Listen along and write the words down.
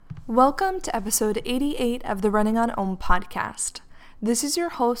Welcome to episode 88 of the Running on Om podcast. This is your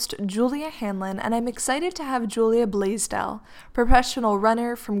host, Julia Hanlon, and I'm excited to have Julia Bleasdale, professional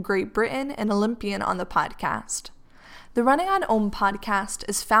runner from Great Britain and Olympian, on the podcast. The Running on Om podcast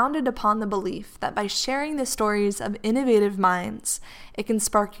is founded upon the belief that by sharing the stories of innovative minds, it can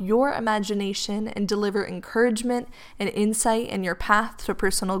spark your imagination and deliver encouragement and insight in your path to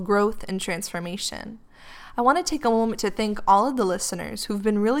personal growth and transformation. I want to take a moment to thank all of the listeners who've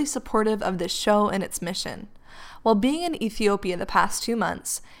been really supportive of this show and its mission. While being in Ethiopia the past 2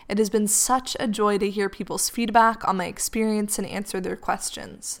 months, it has been such a joy to hear people's feedback on my experience and answer their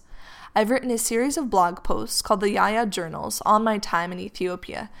questions. I've written a series of blog posts called the Yaya Journals on my time in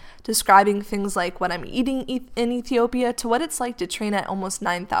Ethiopia, describing things like what I'm eating in Ethiopia to what it's like to train at almost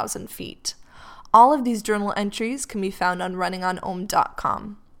 9,000 feet. All of these journal entries can be found on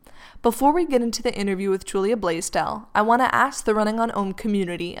runningonom.com. Before we get into the interview with Julia Bleasdale, I want to ask the Running on Om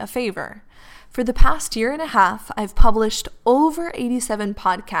community a favor. For the past year and a half, I've published over 87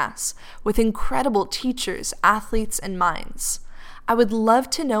 podcasts with incredible teachers, athletes, and minds. I would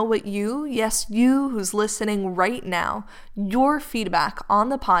love to know what you, yes, you who's listening right now, your feedback on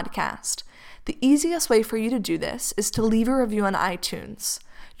the podcast. The easiest way for you to do this is to leave a review on iTunes.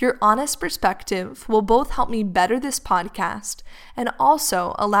 Your honest perspective will both help me better this podcast and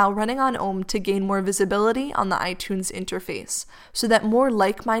also allow Running on Om to gain more visibility on the iTunes interface so that more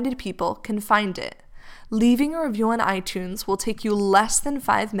like-minded people can find it. Leaving a review on iTunes will take you less than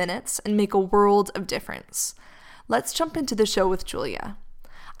 5 minutes and make a world of difference. Let's jump into the show with Julia.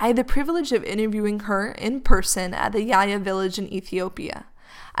 I had the privilege of interviewing her in person at the Yaya village in Ethiopia.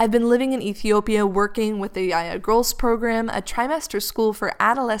 I've been living in Ethiopia working with the Yaya Girls Program, a trimester school for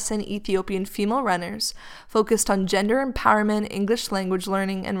adolescent Ethiopian female runners focused on gender empowerment, English language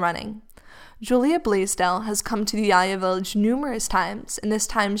learning, and running. Julia Bleasdale has come to the Yaya village numerous times, and this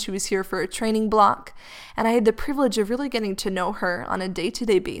time she was here for a training block, and I had the privilege of really getting to know her on a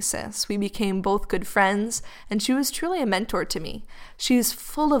day-to-day basis. We became both good friends, and she was truly a mentor to me. She is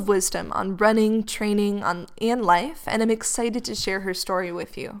full of wisdom on running, training, and life, and I'm excited to share her story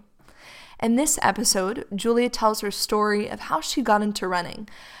with you. In this episode, Julia tells her story of how she got into running,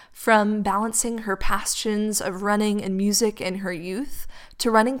 from balancing her passions of running and music in her youth to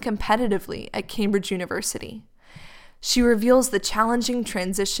running competitively at Cambridge University. She reveals the challenging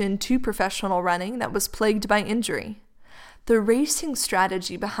transition to professional running that was plagued by injury, the racing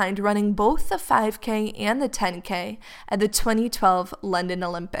strategy behind running both the 5K and the 10K at the 2012 London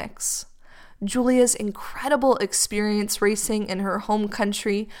Olympics, Julia's incredible experience racing in her home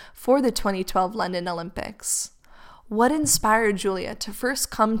country for the 2012 London Olympics. What inspired Julia to first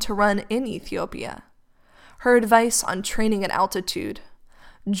come to run in Ethiopia? Her advice on training at altitude.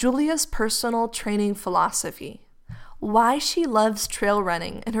 Julia's personal training philosophy. Why she loves trail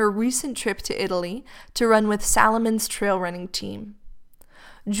running and her recent trip to Italy to run with Salomon's trail running team.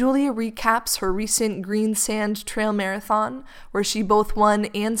 Julia recaps her recent Greensand Trail Marathon, where she both won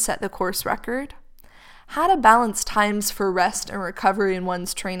and set the course record. How to balance times for rest and recovery in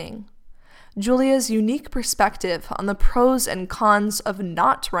one's training. Julia's unique perspective on the pros and cons of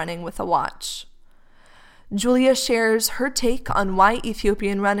not running with a watch. Julia shares her take on why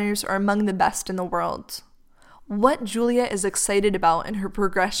Ethiopian runners are among the best in the world. What Julia is excited about in her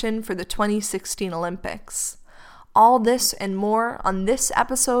progression for the 2016 Olympics. All this and more on this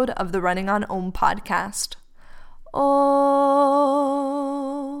episode of the Running on Om podcast. Oh.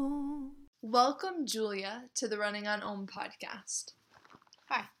 Welcome, Julia, to the Running on Om podcast.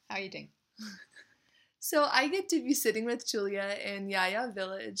 Hi, how are you doing? So I get to be sitting with Julia in Yaya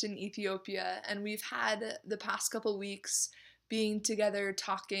village in Ethiopia, and we've had the past couple weeks being together,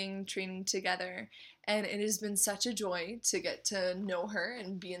 talking, training together, and it has been such a joy to get to know her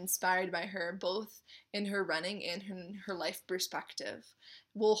and be inspired by her, both in her running and her life perspective.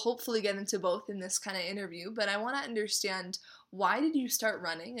 We'll hopefully get into both in this kind of interview, but I want to understand, why did you start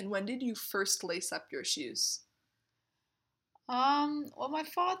running and when did you first lace up your shoes? Well, my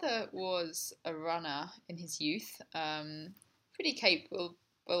father was a runner in his youth, pretty capable.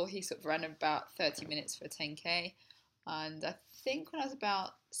 Well, he sort of ran about 30 minutes for a 10K, and I think when I was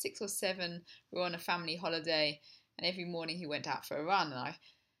about 6 or 7, we were on a family holiday, and every morning he went out for a run, and I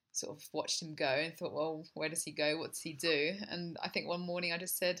sort of watched him go and thought, well, where does he go? What does he do? And I think one morning I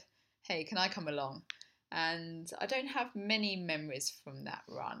just said, hey, can I come along? And I don't have many memories from that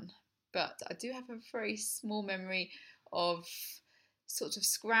run, but I do have a very small memory of sort of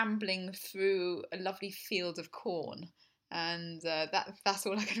scrambling through a lovely field of corn, and that's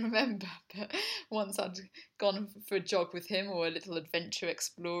all I can remember. But once I'd gone for a jog with him or a little adventure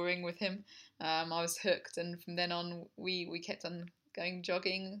exploring with him, I was hooked, and from then on we kept on going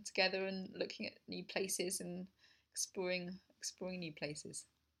jogging together and looking at new places and exploring new places.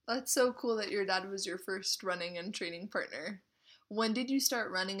 That's so cool that your dad was your first running and training partner. When did you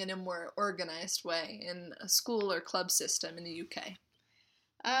start running in a more organized way in a school or club system in the UK?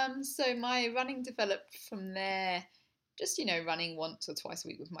 So my running developed from there, just, running once or twice a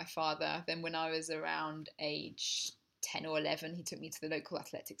week with my father. Then when I was around age 10 or 11, he took me to the local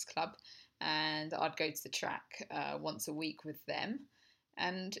athletics club and I'd go to the track once a week with them.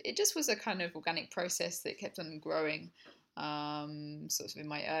 And it just was a kind of organic process that kept on growing. Sort of in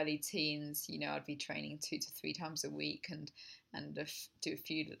my early teens, I'd be training 2 to 3 times a week and do a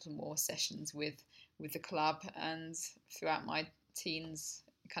few little more sessions with the club. And throughout my teens,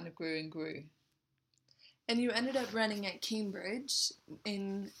 it kind of grew and grew. And you ended up running at Cambridge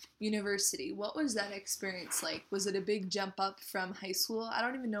in university. What was that experience like? Was it a big jump up from high school? I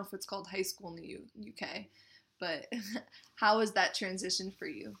don't even know if it's called high school in the UK, but how was that transition for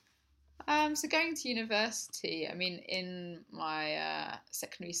you? So going to university, I mean, in my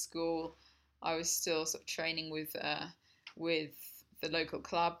secondary school, I was still sort of training with the local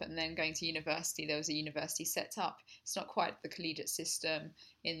club, and then going to university, there was a university set up. It's not quite the collegiate system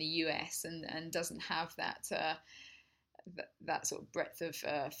in the US, and doesn't have that that sort of breadth of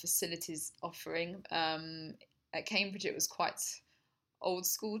facilities offering. At Cambridge, it was quite old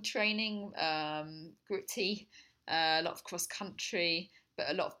school training, gritty, a lot of cross country, but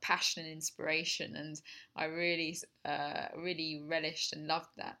a lot of passion and inspiration. And I really relished and loved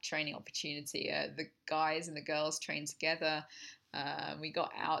that training opportunity. The guys and the girls trained together. We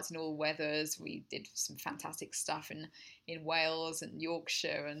got out in all weathers. We did some fantastic stuff in Wales and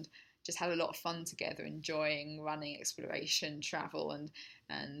Yorkshire, and just had a lot of fun together, enjoying running, exploration, travel,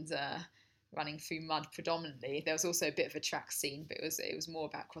 and running through mud predominantly. There was also a bit of a track scene, but it was more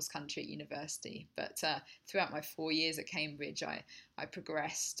about cross country at university. But throughout my 4 years at Cambridge, I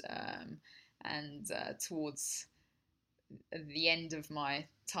progressed, and towards the end of my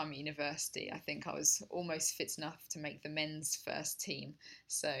time at university, I think I was almost fit enough to make the men's first team.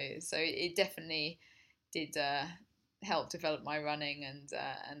 So it definitely did help develop my running, and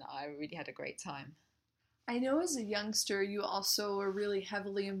I really had a great time. I know as a youngster you also were really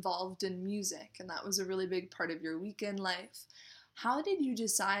heavily involved in music, and that was a really big part of your weekend life. How did you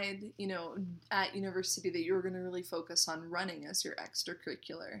decide, at university that you were going to really focus on running as your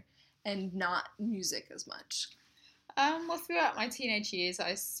extracurricular and not music as much? Well, throughout my teenage years,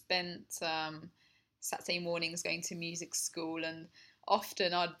 I spent Saturday mornings going to music school, and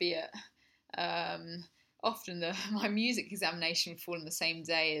often I'd be at my music examination would fall on the same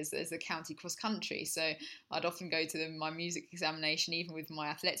day as the county cross country. So I'd often go to my music examination even with my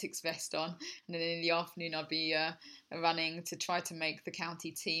athletics vest on, and then in the afternoon I'd be running to try to make the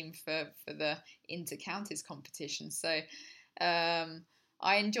county team for the inter-counties competition. So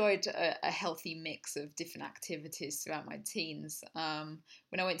I enjoyed a healthy mix of different activities throughout my teens.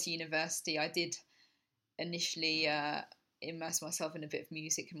 When I went to university, I did initially immerse myself in a bit of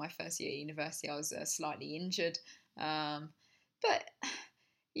music. In my first year at university, I was slightly injured. But,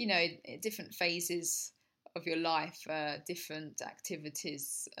 different phases of your life, different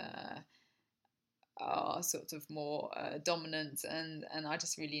activities are sort of more dominant. And I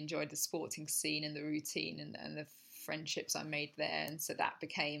just really enjoyed the sporting scene and the routine and the friendships I made there. And so that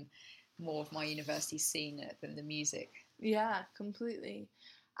became more of my university scene than the music. Yeah, completely.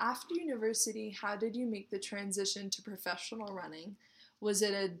 After university, how did you make the transition to professional running? Was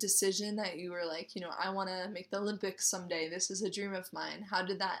it a decision that you were like, I want to make the Olympics someday, this is a dream of mine? How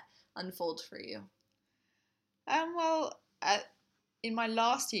did that unfold for you? In my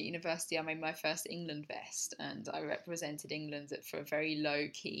last year at university, I made my first England vest, and I represented England for a very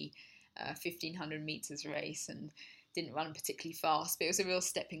low-key 1,500 metres race, and didn't run particularly fast, but it was a real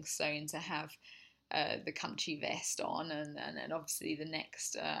stepping stone to have the country vest on, and obviously the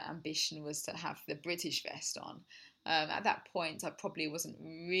next ambition was to have the British vest on. At that point, I probably wasn't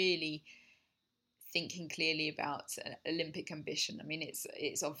really thinking clearly about an Olympic ambition. I mean,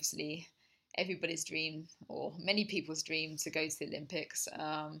 it's obviously everybody's dream, or many people's dream, to go to the Olympics,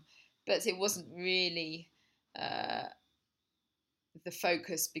 but it wasn't really the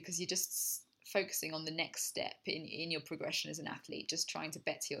focus, because you're just focusing on the next step in your progression as an athlete, just trying to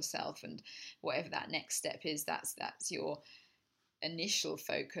better yourself, and whatever that next step is, that's your initial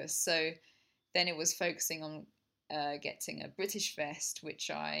focus. So then it was focusing on getting a British vest,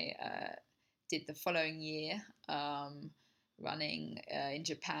 which I did the following year, running in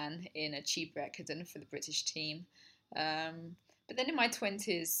Japan in a cheap Ekiden for the British team. But then in my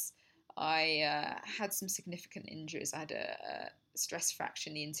 20s, I had some significant injuries. I had a stress fracture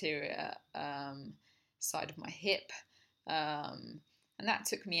in the interior side of my hip. And that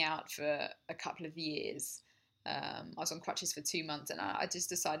took me out for a couple of years. I was on crutches for 2 months, and I just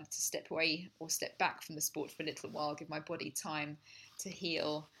decided to step away or step back from the sport for a little while, give my body time to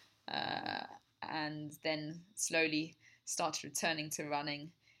heal, and then slowly started returning to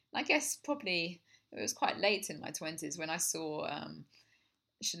running. And I guess probably it was quite late in my 20s when I saw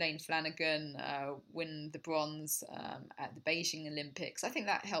Shalane Flanagan win the bronze at the Beijing Olympics. I think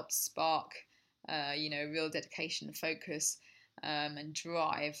that helped spark, real dedication and focus and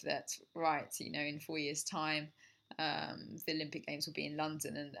drive that, right, in 4 years' time, the Olympic Games will be in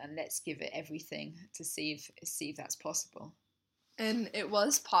London, and let's give it everything to see if that's possible. And it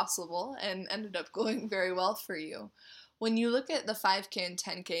was possible and ended up going very well for you. When you look at the 5K and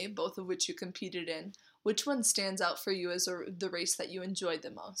 10K, both of which you competed in, which one stands out for you as the race that you enjoyed the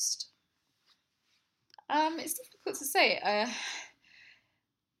most? It's difficult to say.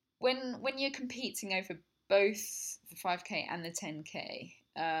 When you're competing over both the 5K and the 10K,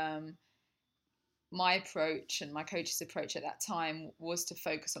 my approach and my coach's approach at that time was to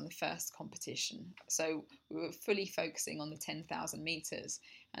focus on the first competition. So we were fully focusing on the 10,000 meters,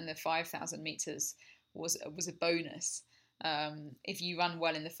 and the 5,000 meters was a bonus. If you run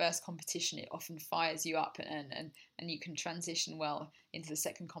well in the first competition, it often fires you up, and you can transition well into the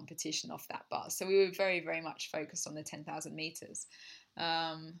second competition off that bus. So we were very, very much focused on the 10,000 meters.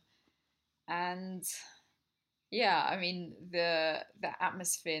 And yeah, I mean, the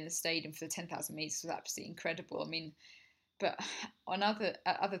atmosphere in the stadium for the 10,000 meters was absolutely incredible. I mean, but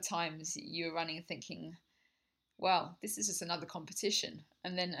at other times you were running and thinking, well, this is just another competition.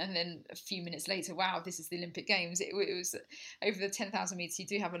 And then a few minutes later, wow, this is the Olympic Games. It was over the 10,000 meters. You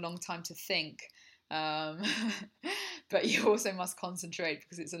do have a long time to think, but you also must concentrate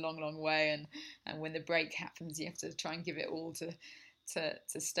because it's a long, long way. And when the break happens, you have to try and give it all to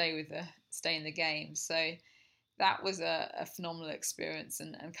stay in the game. So that was a phenomenal experience,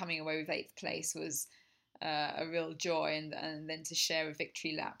 and coming away with 8th place was a real joy, and then to share a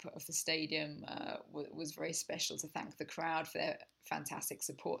victory lap of the stadium was very special, to thank the crowd for their fantastic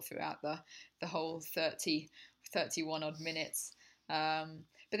support throughout the whole 31 odd minutes. But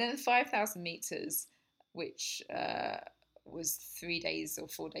then the 5,000 meters, which was 3 days or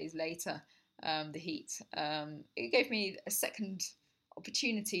 4 days later, the heat, it gave me a second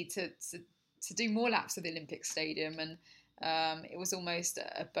opportunity to do more laps of the Olympic Stadium, and it was almost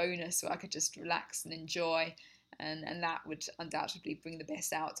a bonus where I could just relax and enjoy, and that would undoubtedly bring the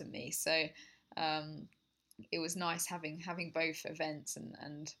best out of me. So it was nice having both events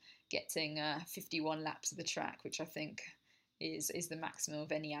and getting 51 laps of the track, which I think is the maximum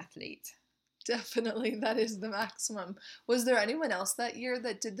of any athlete. Definitely, that is the maximum. Was there anyone else that year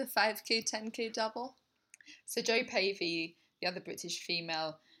that did the 5K, 10K double? So Jo Pavey, the other British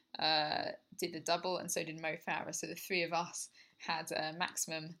female, did the double, and so did Mo Farah. So the three of us had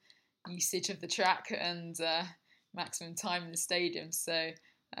maximum usage of the track and maximum time in the stadium. So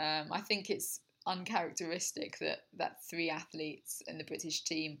I think it's uncharacteristic that three athletes in the British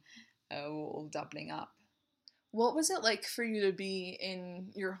team were all doubling up. What was it like for you to be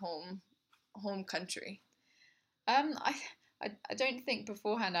in your home country? I don't think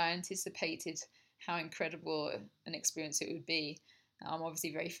beforehand I anticipated how incredible an experience it would be. I'm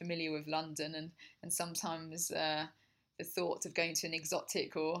obviously very familiar with London, and sometimes the thought of going to an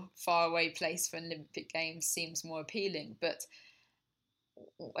exotic or faraway place for an Olympic Games seems more appealing. But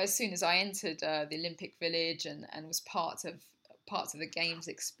as soon as I entered the Olympic Village and was parts of the Games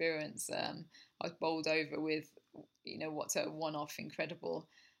experience, I was bowled over with, what a one-off incredible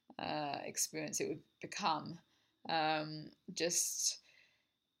experience it would become. Just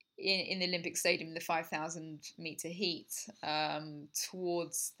in the Olympic Stadium, the 5,000 meter heat,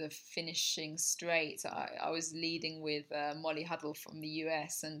 towards the finishing straight, I was leading with Molly Huddle from the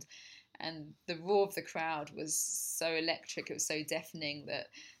US, and the roar of the crowd was so electric, it was so deafening that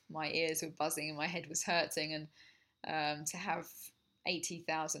my ears were buzzing and my head was hurting, and to have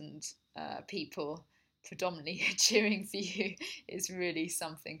 80,000 people predominantly cheering for you is really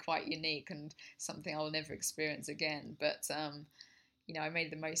something quite unique and something I'll never experience again. But I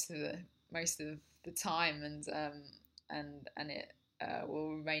made the most of the time, and it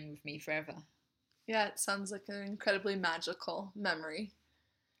will remain with me forever. Yeah, it sounds like an incredibly magical memory.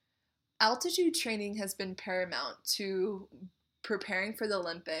 Altitude training has been paramount to preparing for the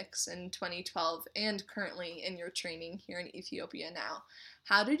Olympics in 2012 and currently in your training here in Ethiopia now.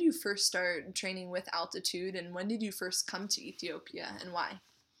 How did you first start training with altitude, and when did you first come to Ethiopia, and why?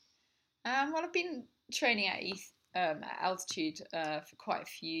 Well, I've been training at altitude for quite a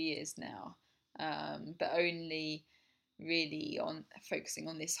few years now, but only really on focusing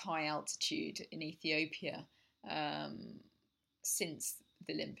on this high altitude in Ethiopia since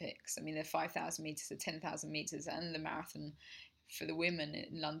the Olympics. I mean, the 5,000 metres, the 10,000 metres, and the marathon for the women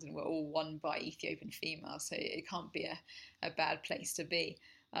in London were all won by Ethiopian females, so it can't be a bad place to be.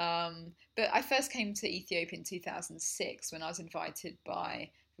 But I first came to Ethiopia in 2006 when I was invited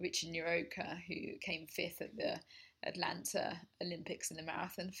by Richard Nyeroka, who came fifth at the Atlanta Olympics in the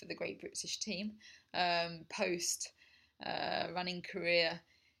marathon for the Great British team. Post running career,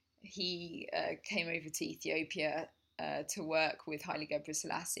 he came over to Ethiopia to work with Haile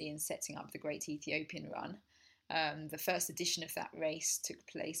Gebrselassie in setting up the Great Ethiopian Run. The first edition of that race took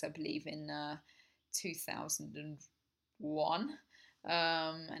place, I believe, in 2001.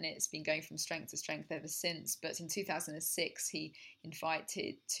 And it's been going from strength to strength ever since. But in 2006, he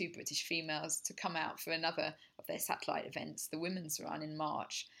invited two British females to come out for another of their satellite events, the Women's Run in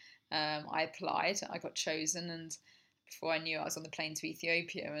March. I applied, I got chosen, and before I knew, I was on the plane to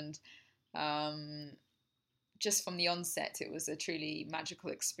Ethiopia. And just from the onset, it was a truly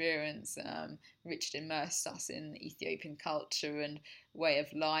magical experience. Richard immersed us in Ethiopian culture and way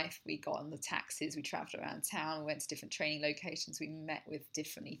of life. We got on the taxis, we travelled around town, we went to different training locations, we met with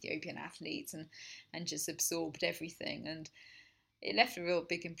different Ethiopian athletes and just absorbed everything. And it left a real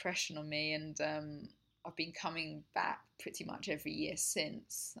big impression on me, and I've been coming back pretty much every year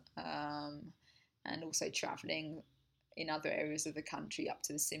since, and also travelling in other areas of the country up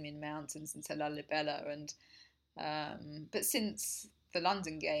to the Simien Mountains and to Lalibela. And but since the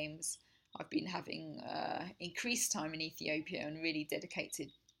London Games, I've been having increased time in Ethiopia and really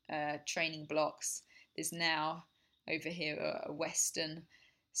dedicated training blocks. There's now over here a Western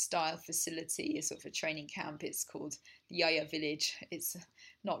style facility, a sort of a training camp. It's called the Yaya Village. It's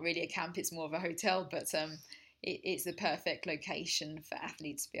not really a camp, it's more of a hotel, but it's the perfect location for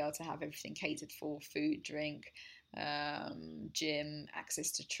athletes to be able to have everything catered for: food, drink, gym,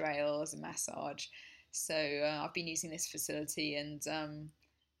 access to trails, and massage. So I've been using this facility and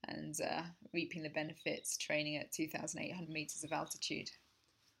reaping the benefits, training at 2,800 meters of altitude.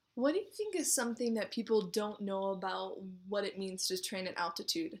 What do you think is something that people don't know about what it means to train at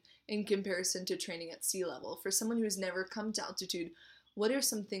altitude in comparison to training at sea level? For someone who's never come to altitude, what are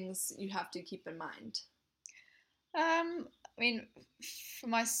some things you have to keep in mind? I mean, for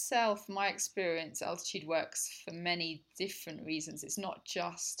myself, my experience, altitude works for many different reasons. It's not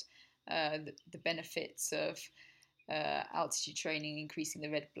just the benefits of altitude training, increasing the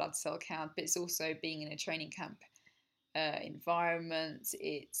red blood cell count, but it's also being in a training camp environment.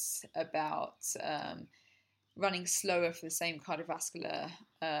 It's about running slower for the same cardiovascular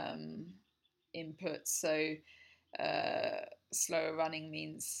input. So slower running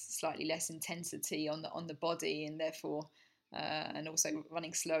means slightly less intensity on the body, and therefore, and also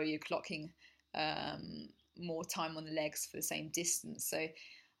running slower, you're clocking more time on the legs for the same distance. So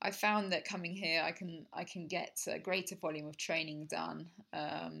I found that coming here, I can get a greater volume of training done.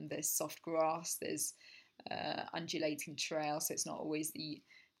 There's soft grass, there's undulating trail, so it's not always the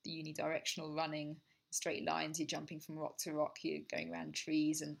unidirectional running, straight lines. You're jumping from rock to rock, you're going around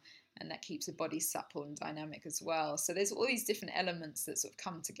trees, and that keeps the body supple and dynamic as well. So there's all these different elements that sort of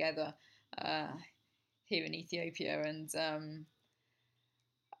come together here in Ethiopia, and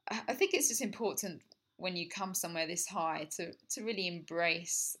I think it's just important when you come somewhere this high to really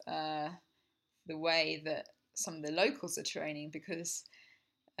embrace the way that some of the locals are training, because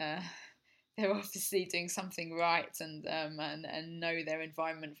they're obviously doing something right and know their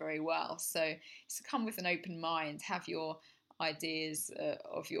environment very well. So come with an open mind, have your ideas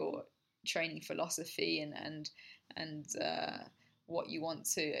of your training philosophy and what you want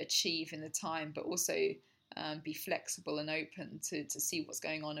to achieve in the time, but also be flexible and open to see what's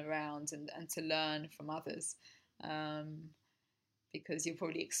going on around and to learn from others, because you'll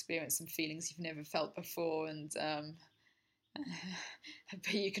probably experience some feelings you've never felt before, and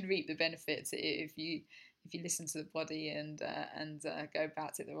but you can reap the benefits if you listen to the body and go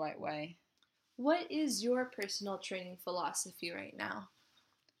about it the right way. What is your personal training philosophy right now?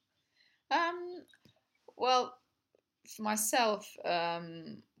 Well, for myself,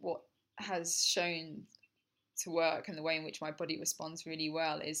 what has shown to work and the way in which my body responds really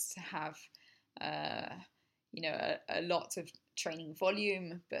well is to have a lot of training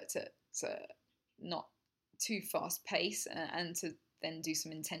volume, but to not too fast pace, and to then do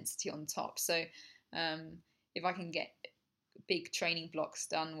some intensity on top. So if I can get big training blocks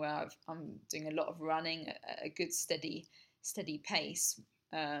done where I'm doing a lot of running at a good steady pace,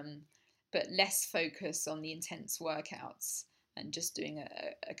 but less focus on the intense workouts and just doing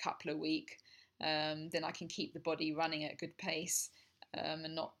a couple a week, then I can keep the body running at a good pace,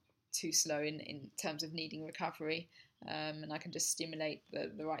 and not too slow in terms of needing recovery, and I can just stimulate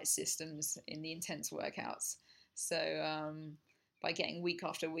the right systems in the intense workouts. So by getting week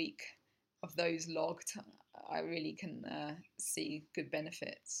after week of those logged, I really can see good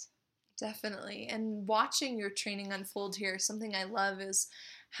benefits. Definitely. And watching your training unfold here, something I love is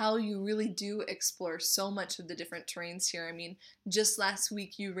how you really do explore so much of the different terrains here. I mean, just last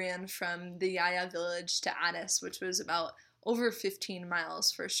week you ran from the Yaya village to Addis, which was about over 15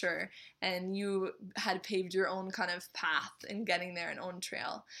 miles for sure. And you had paved your own kind of path in getting there, an own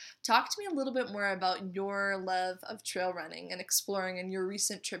trail. Talk to me a little bit more about your love of trail running and exploring and your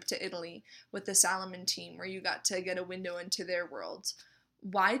recent trip to Italy with the Salomon team, where you got to get a window into their world.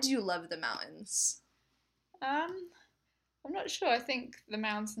 Why do you love the mountains? I'm not sure. I think the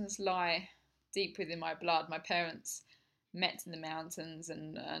mountains lie deep within my blood. My parents met in the mountains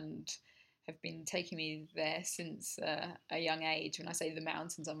and have been taking me there since a young age. When I say the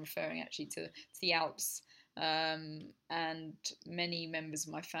mountains, I'm referring actually to the Alps. And many members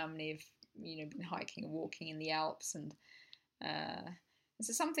of my family have, been hiking and walking in the Alps, and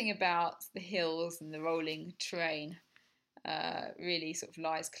so something about the hills and the rolling terrain really sort of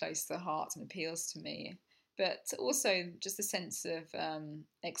lies close to the heart and appeals to me. But also just a sense of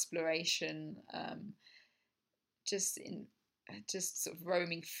exploration, just sort of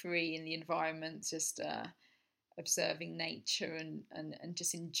roaming free in the environment, just observing nature and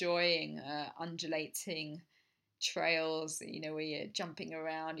just enjoying undulating trails. Where you're jumping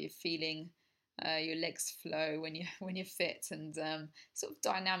around, you're feeling your legs flow when you're fit, and sort of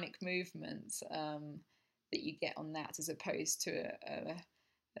dynamic movement that you get on that, as opposed to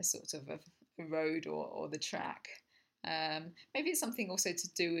a sort of a road or the track. Maybe it's something also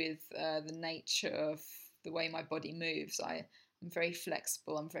to do with the nature of the way my body moves. I'm very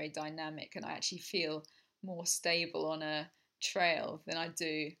flexible, I'm very dynamic, and I actually feel more stable on a trail than I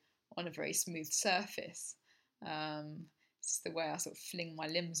do on a very smooth surface. It's the way I sort of fling my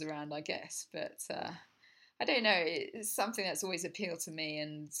limbs around, I guess. But I don't know, it's something that's always appealed to me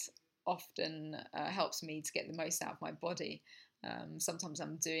and often helps me to get the most out of my body. Sometimes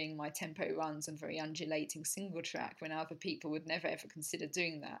I'm doing my tempo runs on very undulating single track when other people would never ever consider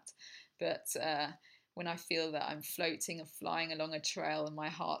doing that. But when I feel that I'm floating or flying along a trail and my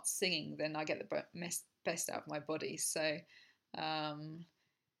heart's singing, then I get the best out of my body. So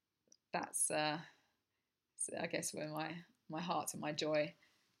that's I guess where my heart and my joy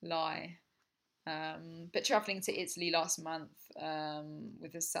lie. But travelling to Italy last month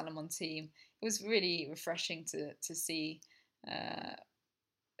with the Salomon team, it was really refreshing to see a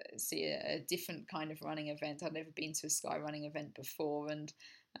different kind of running event. I'd never been to a sky running event before, and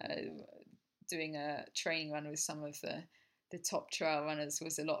doing a training run with some of the top trail runners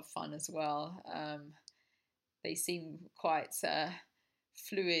was a lot of fun as well. They seem quite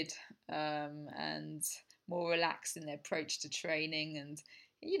fluid and more relaxed in their approach to training, and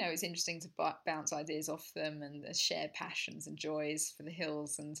it's interesting to bounce ideas off them and share passions and joys for the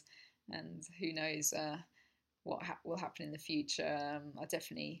hills, and who knows what will happen in the future. I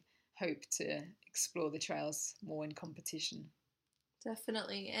definitely hope to explore the trails more in competition.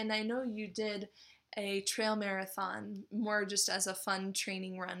 Definitely. And I know you did a trail marathon more just as a fun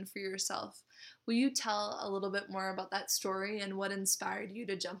training run for yourself. Will you tell a little bit more about that story and what inspired you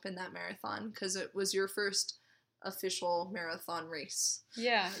to jump in that marathon? Because it was your first official marathon race.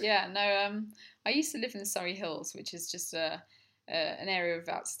 Yeah. No, I used to live in the Surrey Hills, which is just an area of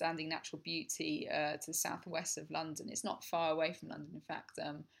outstanding natural beauty to the southwest of London. It's not far away from London, in fact,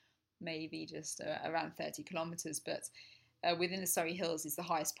 maybe just around 30 kilometres, but within the Surrey Hills is the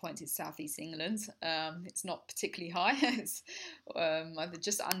highest point in southeast England. It's not particularly high. It's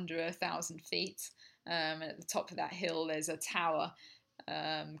just under 1,000 feet. And at the top of that hill, there's a tower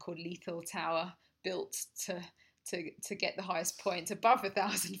called Lethal Tower, built to get the highest point above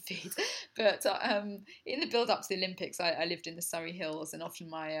 1,000 feet. But in the build up to the Olympics, I lived in the Surrey Hills, and often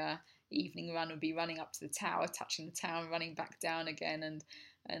my evening run would be running up to the tower, touching the tower, and running back down again.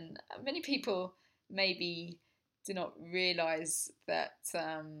 And many people maybe do not realise that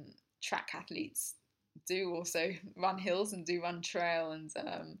track athletes do also run hills and do run trail, and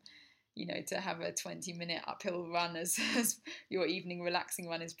to have a 20-minute uphill run as your evening relaxing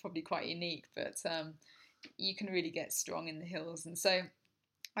run is probably quite unique, but you can really get strong in the hills. And so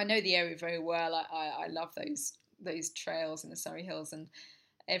I know the area very well. I love those trails in the Surrey Hills, and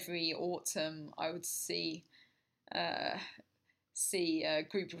every autumn I would see a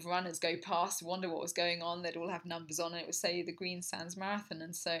group of runners go past, wonder what was going on. They'd all have numbers on it. It would say the Greensand Marathon,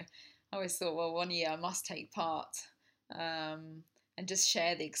 and so I always thought, well, one year I must take part and just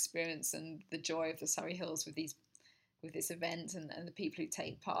share the experience and the joy of the Surrey Hills with this event and the people who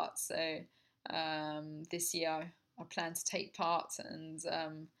take part. So this year I plan to take part, and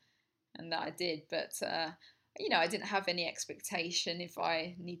that I did. But I didn't have any expectation. If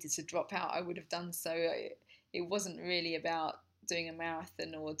I needed to drop out, I would have done so. It wasn't really about doing a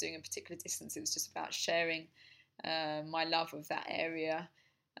marathon or doing a particular distance. It was just about sharing my love of that area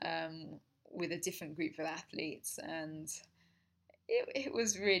with a different group of athletes. And it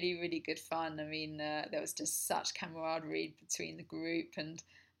was really, really good fun. I mean, there was just such camaraderie between the group, and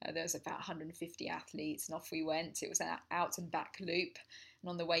there was about 150 athletes, and off we went. It was an out and back loop, and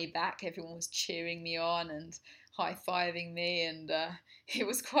on the way back, everyone was cheering me on and high-fiving me, and it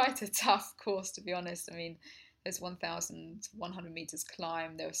was quite a tough course, to be honest. I mean, there's 1,100 meters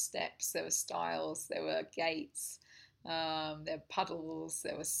climb, there were steps, there were stiles, there were gates, there were puddles,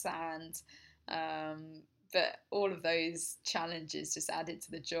 there was sand, but all of those challenges just added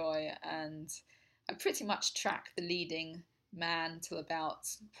to the joy, and I pretty much tracked the leading man till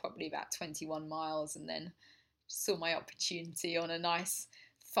probably about 21 miles, and then saw my opportunity on a nice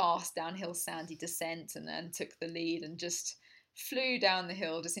fast downhill sandy descent, and then took the lead and just flew down the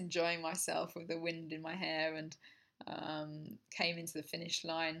hill, just enjoying myself with the wind in my hair, and came into the finish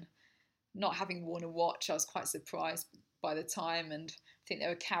line not having worn a watch. I was quite surprised by the time, and I think there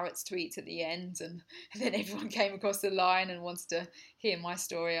were carrots to eat at the end, and then everyone came across the line and wanted to hear my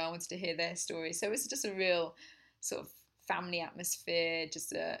story. I wanted to hear their story, so it was just a real sort of family atmosphere,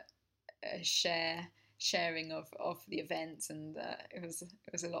 just a sharing of the events, and it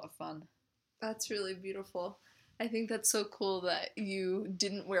was a lot of fun. That's really beautiful. I think that's so cool that you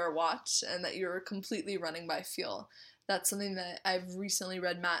didn't wear a watch and that you were completely running by feel. That's something that I've recently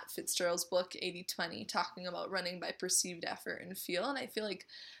read Matt Fitzgerald's book 80/20, talking about running by perceived effort and feel, and I feel like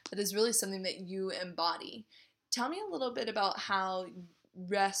that is really something that you embody. Tell me a little bit about how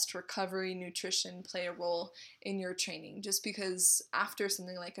rest, recovery, nutrition play a role in your training, just because after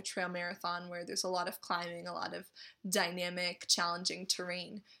something like a trail marathon where there's a lot of climbing, a lot of dynamic, challenging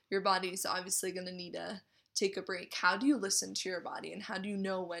terrain, your body's obviously going to need to take a break. How do you listen to your body, and how do you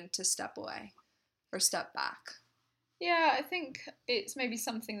know when to step away or step back? Yeah, I think it's maybe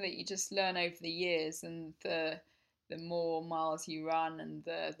something that you just learn over the years, and the more miles you run, and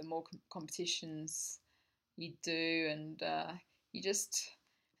the more competitions you do, and you just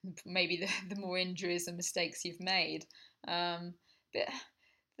maybe the more injuries and mistakes you've made. But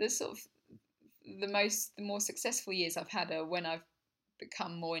the sort of the more successful years I've had are when I've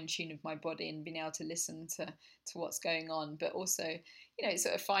become more in tune with my body and been able to listen to what's going on. But also, it's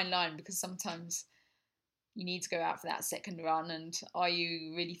sort of a fine line, because sometimes you need to go out for that second run, and are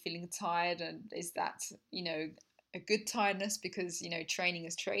you really feeling tired, and is that a good tiredness, because training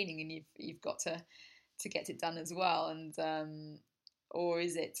is training, and you've got to get it done as well, and or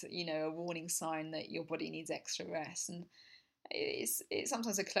is it a warning sign that your body needs extra rest? And it's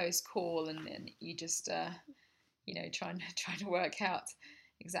sometimes a close call, and you just trying to work out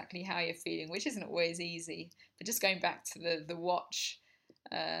exactly how you're feeling, which isn't always easy. But just going back to the watch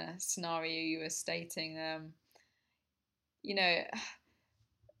scenario you were stating,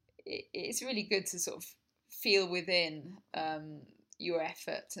 it's really good to sort of feel within your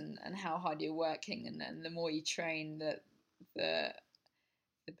effort, and how hard you're working, and the more you train, the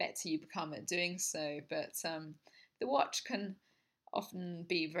better you become at doing so. But the watch can often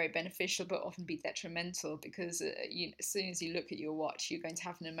be very beneficial, but often be detrimental, because as soon as you look at your watch, you're going to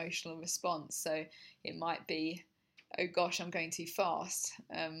have an emotional response. So it might be, oh gosh, I'm going too fast.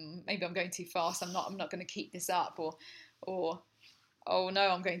 Maybe I'm going too fast. I'm not going to keep this up. Or oh no,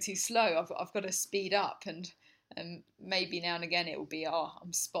 I'm going too slow. I've got to speed up. And maybe now and again it will be, oh,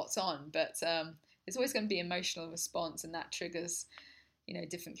 I'm spot on. But there's always going to be emotional response, and that triggers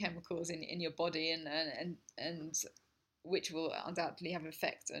different chemicals in your body, and which will undoubtedly have an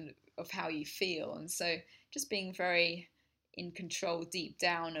effect of how you feel. And so just being very in control deep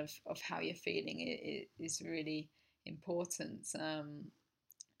down of how you're feeling is really important,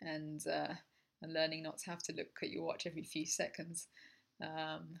 and learning not to have to look at your watch every few seconds.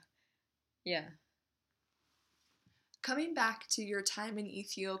 Yeah. Coming back to your time in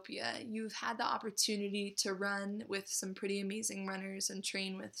Ethiopia, you've had the opportunity to run with some pretty amazing runners and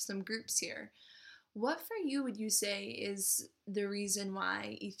train with some groups here. What for you would you say is the reason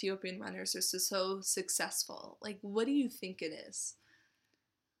why Ethiopian runners are so successful? Like, what do you think it is?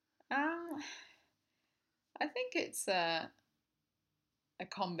 I think it's a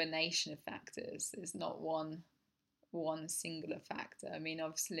combination of factors. There's not one singular factor. I mean,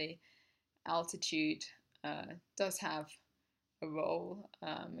 obviously, altitude does have a role.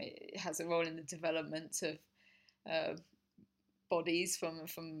 It has a role in the development of bodies from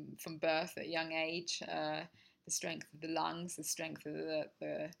birth at a young age. The strength of the lungs, the strength of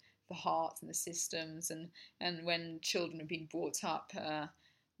the heart and the systems, and when children have been brought up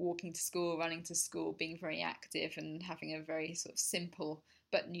walking to school, running to school, being very active and having a very sort of simple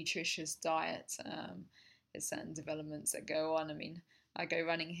but nutritious diet. There's certain developments that go on. I mean, I go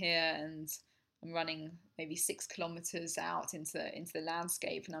running here and I'm running maybe 6 kilometers out into the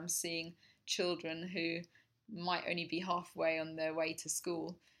landscape, and I'm seeing children who might only be halfway on their way to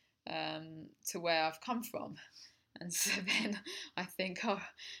school, to where I've come from. And so then I think,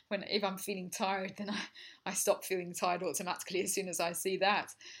 if I'm feeling tired, then I stop feeling tired automatically as soon as I see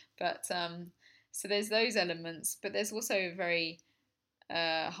that. But so there's those elements, but there's also a very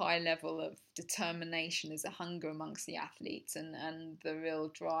high level of determination. There's a hunger amongst the athletes, and the real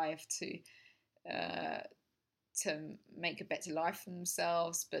drive to make a better life for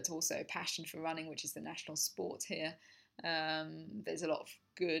themselves, but also a passion for running, which is the national sport here. There's a lot of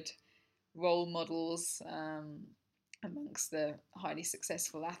good role models amongst the highly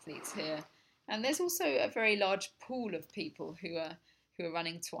successful athletes here, and there's also a very large pool of people who are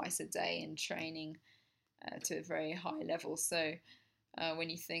running twice a day and training to a very high level. So when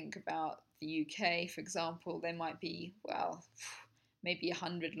you think about the UK, for example, there might be, well, maybe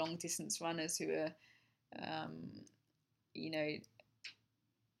 100 long distance runners who are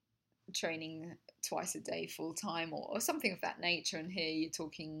training twice a day full time, or something of that nature, and here you're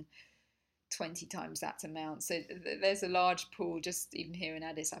talking 20 times that amount. So there's a large pool just even here in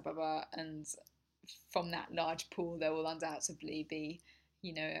Addis Ababa, and from that large pool there will undoubtedly be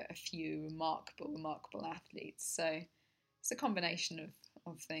a few remarkable athletes. So it's a combination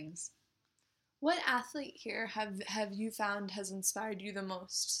of things. What athlete here have you found has inspired you the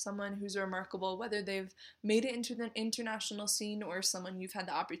most? Someone who's remarkable, whether they've made it into the international scene or someone you've had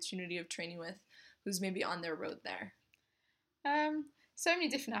the opportunity of training with who's maybe on their road there? So many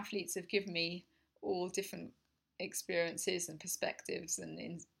different athletes have given me all different experiences and perspectives and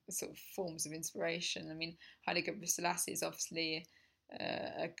in sort of forms of inspiration. I mean, Haile Gebrselassie is obviously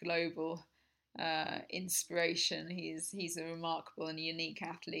a global inspiration. He's a remarkable and unique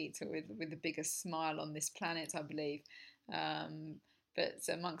athlete with the biggest smile on this planet, I believe. But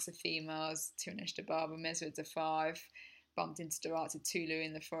amongst the females, Tirunesh Dababa, Mesra Dafar, bumped into Dorata Tulu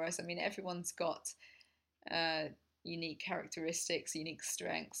in the forest. I mean, everyone's got unique characteristics, unique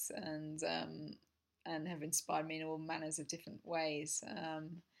strengths, and have inspired me in all manners of different ways.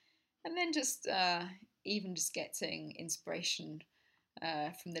 And then just even just getting inspiration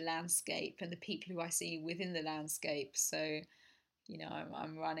from the landscape and the people who I see within the landscape. So,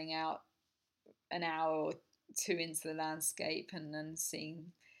 I'm running out an hour or two into the landscape and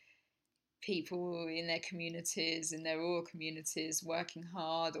seeing people in their communities, in their rural communities, working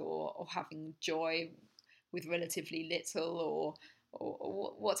hard or having joy with relatively little,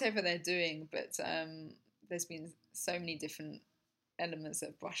 or whatever they're doing. But there's been so many different elements that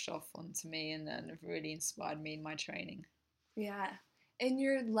have brushed off onto me and have really inspired me in my training. Yeah. In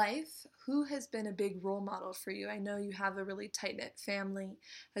your life, who has been a big role model for you? I know you have a really tight-knit family.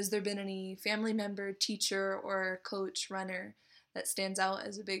 Has there been any family member, teacher, or coach, runner that stands out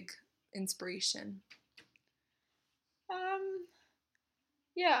as a big inspiration?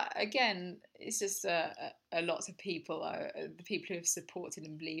 Yeah, again, it's just a lot of people, the people who have supported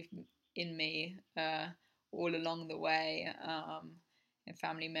and believed in me all along the way, and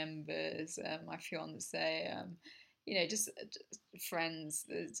family members, my fiance, just friends.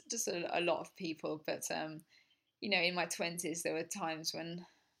 There's just a lot of people. But in my 20s, there were times when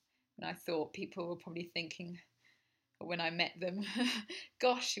I thought people were probably thinking, when I met them,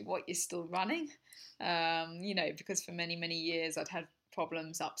 gosh, what, you're still running? Because for many years I'd had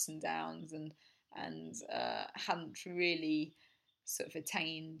problems, ups and downs, and hadn't really sort of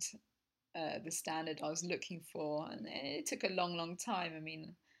attained the standard I was looking for, and it took a long time. I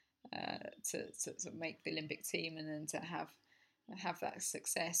mean, to make the Olympic team and then to have that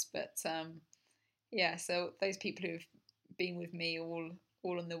success. But so those people who've been with me all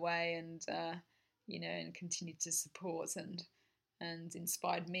on the way, and and continued to support and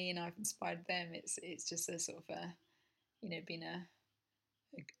inspired me, and I've inspired them. It's just a sort of been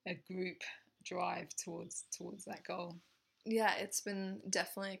a group drive towards that goal. Yeah, it's been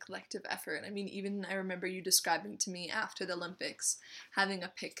definitely a collective effort. I mean, even I remember you describing to me after the Olympics having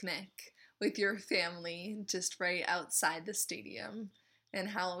a picnic with your family just right outside the stadium, and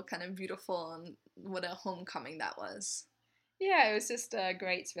how kind of beautiful and what a homecoming that was. Yeah, it was just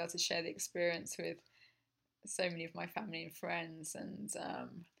great to be able to share the experience with so many of my family and friends, and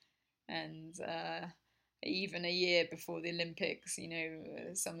even a year before the Olympics,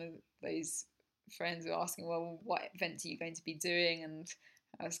 some of those friends were asking, well, what event are you going to be doing? And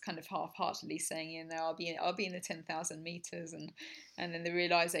I was kind of half-heartedly saying, I'll be in the 10,000 meters, and then the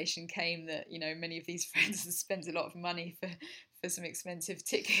realization came that many of these friends had spent a lot of money for for some expensive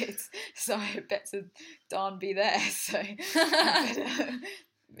tickets, so I better darn be there. So I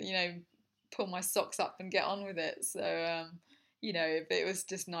better, pull my socks up and get on with it. So it was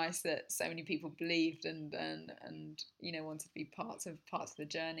just nice that so many people believed and wanted to be part of the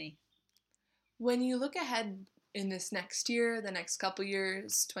journey. When you look ahead in this next year, the next couple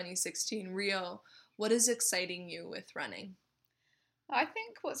years, 2016 Rio, what is exciting you with running? I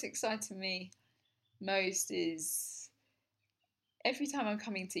think what's exciting me most is every time I'm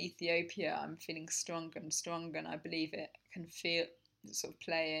coming to Ethiopia, I'm feeling stronger and stronger, and I believe it can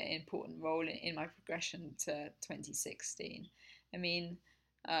play an important role in my progression to 2016. I mean,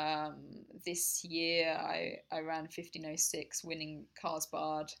 this year I ran 15:06, winning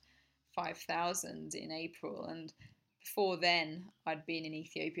Carlsbad 5,000 in April, and before then I'd been in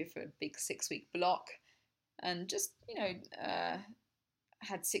Ethiopia for a big 6-week block, and just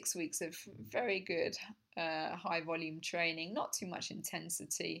had 6 weeks of very good high volume training, not too much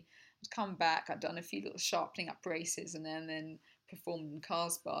intensity. I'd come back, I'd done a few little sharpening up races, and then performed in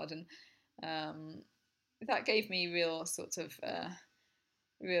Carlsbad, and that gave me real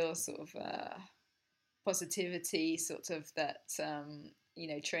positivity, that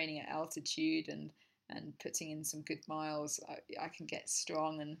training at altitude and putting in some good miles, I can get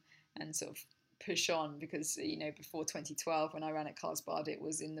strong and sort of push on, because before 2012 when I ran at Carlsbad, it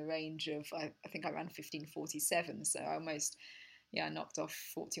was in the range of I think I ran 15:47, so I almost knocked off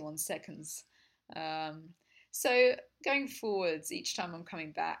 41 seconds. So going forwards, each time I'm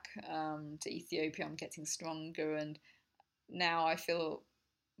coming back to Ethiopia, I'm getting stronger, and now I feel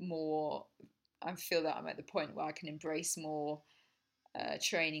that I'm at the point where I can embrace more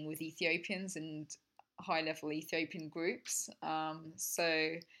training with Ethiopians and high-level Ethiopian groups.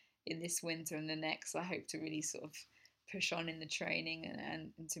 So in this winter and the next, I hope to really sort of push on in the training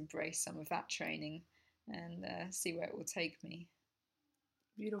and to embrace some of that training and see where it will take me.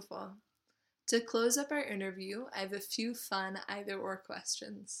 Beautiful. To close up our interview, I have a few fun either-or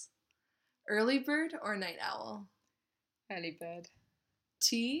questions. Early bird or night owl? Early bird.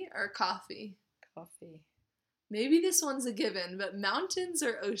 Tea or coffee? Coffee. Maybe this one's a given, but mountains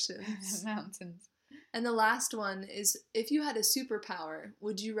or oceans? Mountains. And the last one is, if you had a superpower,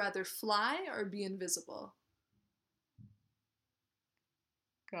 would you rather fly or be invisible?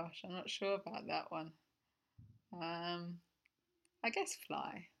 Gosh, I'm not sure about that one. I guess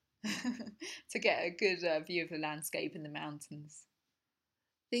fly. To get a good view of the landscape in the mountains.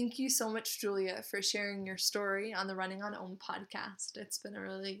 Thank you so much, Julia, for sharing your story on the Running on Om podcast. It's been a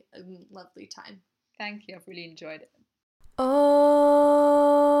really lovely time. Thank you. I've really enjoyed it.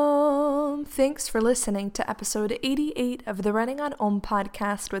 Thanks for listening to episode 88 of the Running on Om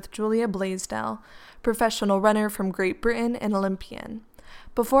podcast with Julia Bleasdale, professional runner from Great Britain and Olympian.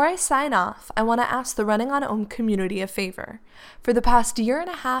 Before I sign off, I want to ask the Running on Om community a favor. For the past year and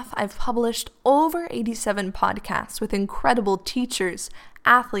a half, I've published over 87 podcasts with incredible teachers,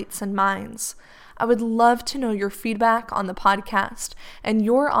 athletes, and minds. I would love to know your feedback on the podcast, and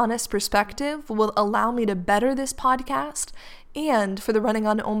your honest perspective will allow me to better this podcast and for the Running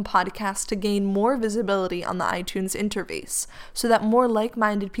on Om podcast to gain more visibility on the iTunes interface so that more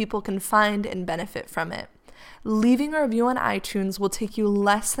like-minded people can find and benefit from it. Leaving a review on iTunes will take you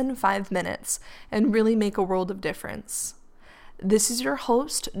less than 5 minutes and really make a world of difference. This is your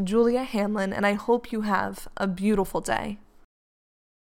host, Julia Hanlon, and I hope you have a beautiful day.